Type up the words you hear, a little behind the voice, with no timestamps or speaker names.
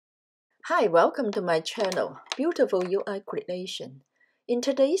Hi, welcome to my channel, Beautiful UI Creation. In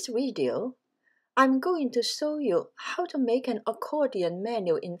today's video, I'm going to show you how to make an accordion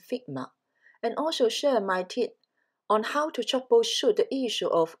menu in Figma and also share my tip on how to troubleshoot the issue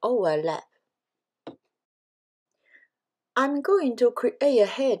of overlap. I'm going to create a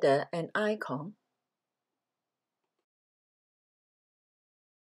header and icon.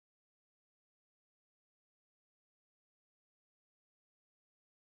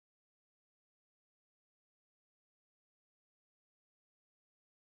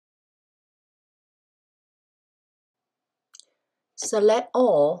 Select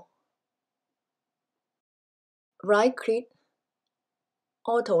all, right-click,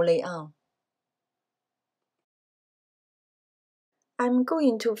 Auto Layout. I'm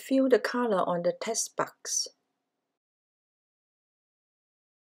going to fill the color on the text box.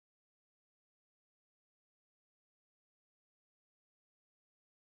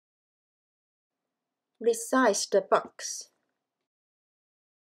 Resize the box.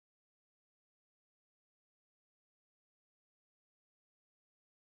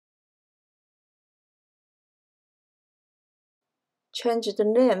 Change the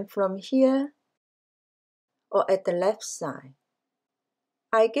name from here or at the left side.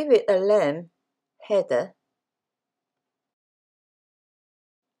 I give it a name, header.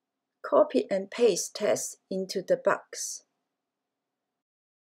 Copy and paste text into the box.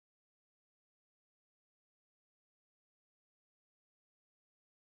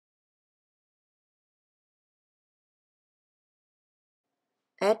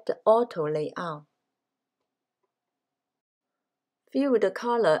 Add the auto layout. Fill the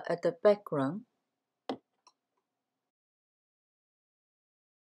color at the background.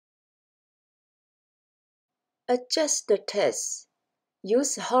 Adjust the text.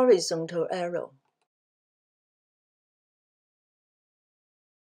 Use horizontal arrow.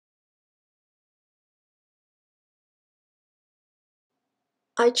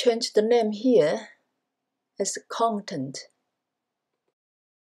 I change the name here as content.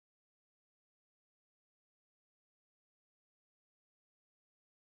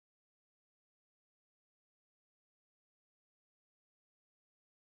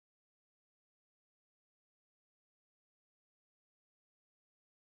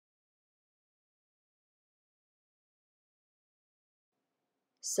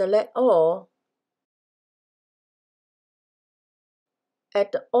 Select all. Add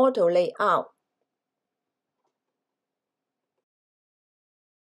the auto layout.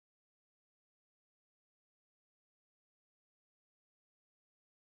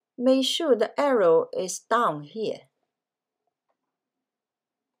 Make sure the arrow is down here.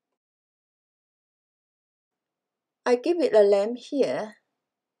 I give it a name here,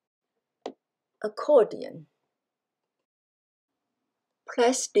 accordion.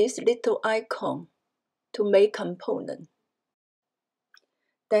 Press this little icon to make component.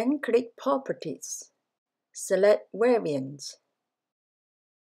 Then click Properties. Select Variant.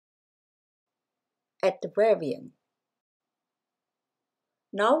 Add the variant.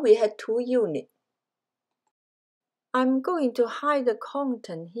 Now we have two units. I'm going to hide the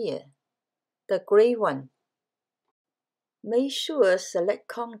content here, the gray one. Make sure select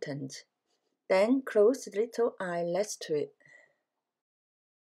content, then close the little eye next to it.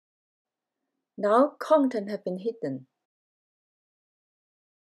 Now content has been hidden.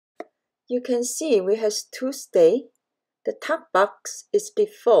 You can see we have two states. The top box is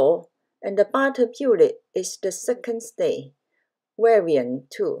default and the bottom unit is the second state,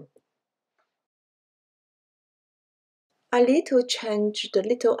 variant 2. I need to change the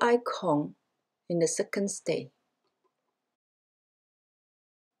little icon in the second state.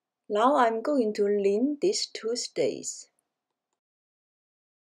 Now I'm going to link these two states.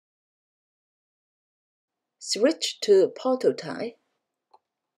 Switch to Prototype.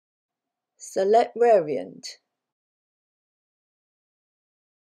 Select Variant.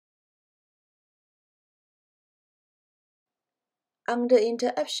 Under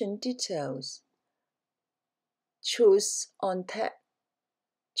Interaction Details, choose On Tab.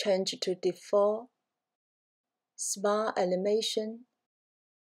 Change to Default. Smart Animation.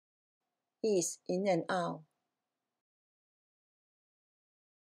 Ease in and out.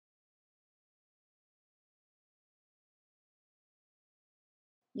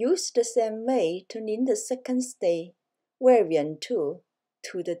 Use the same way to link the second state, variant 2,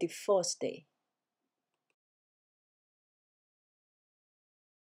 to the default state.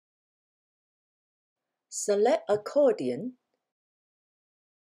 Select Accordion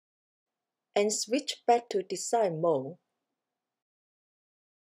and switch back to Design Mode.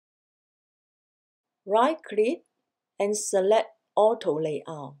 Right-click and select Auto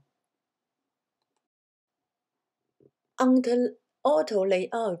Layout. Under Auto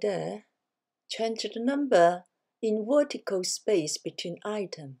Layout there, change the number in vertical space between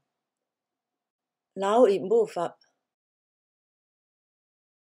items. Now it moves up.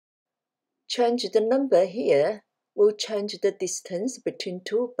 Change the number here will change the distance between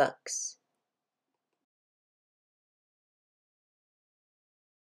two bugs.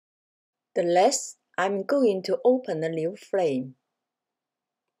 The last, I'm going to open a new frame.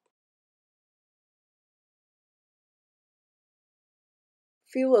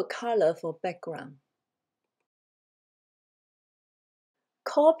 Fill a color for background.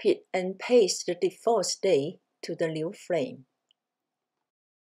 Copy and paste the default state to the new frame.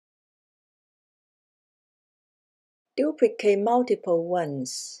 Duplicate multiple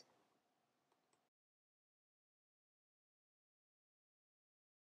ones.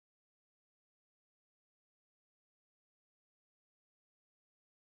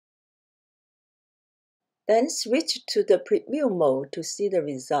 Then switch to the preview mode to see the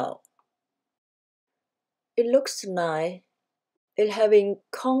result. It looks like it's having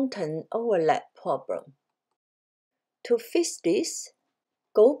content overlap problem. To fix this,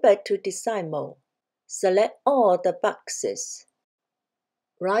 go back to Design mode. Select all the boxes.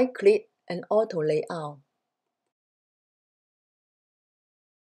 Right-click and Auto Layout.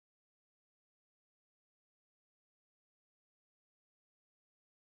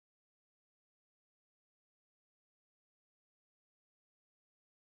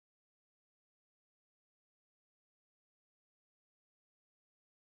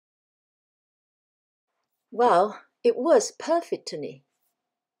 Wow, it works perfectly.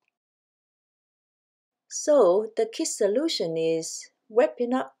 So the key solution is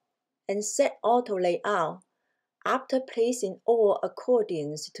wrapping up and set Auto Layout after placing all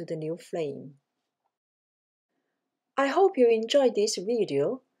accordions to the new frame. I hope you enjoyed this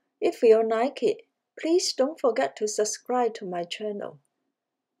video. If you like it, please don't forget to subscribe to my channel.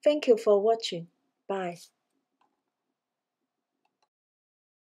 Thank you for watching. Bye.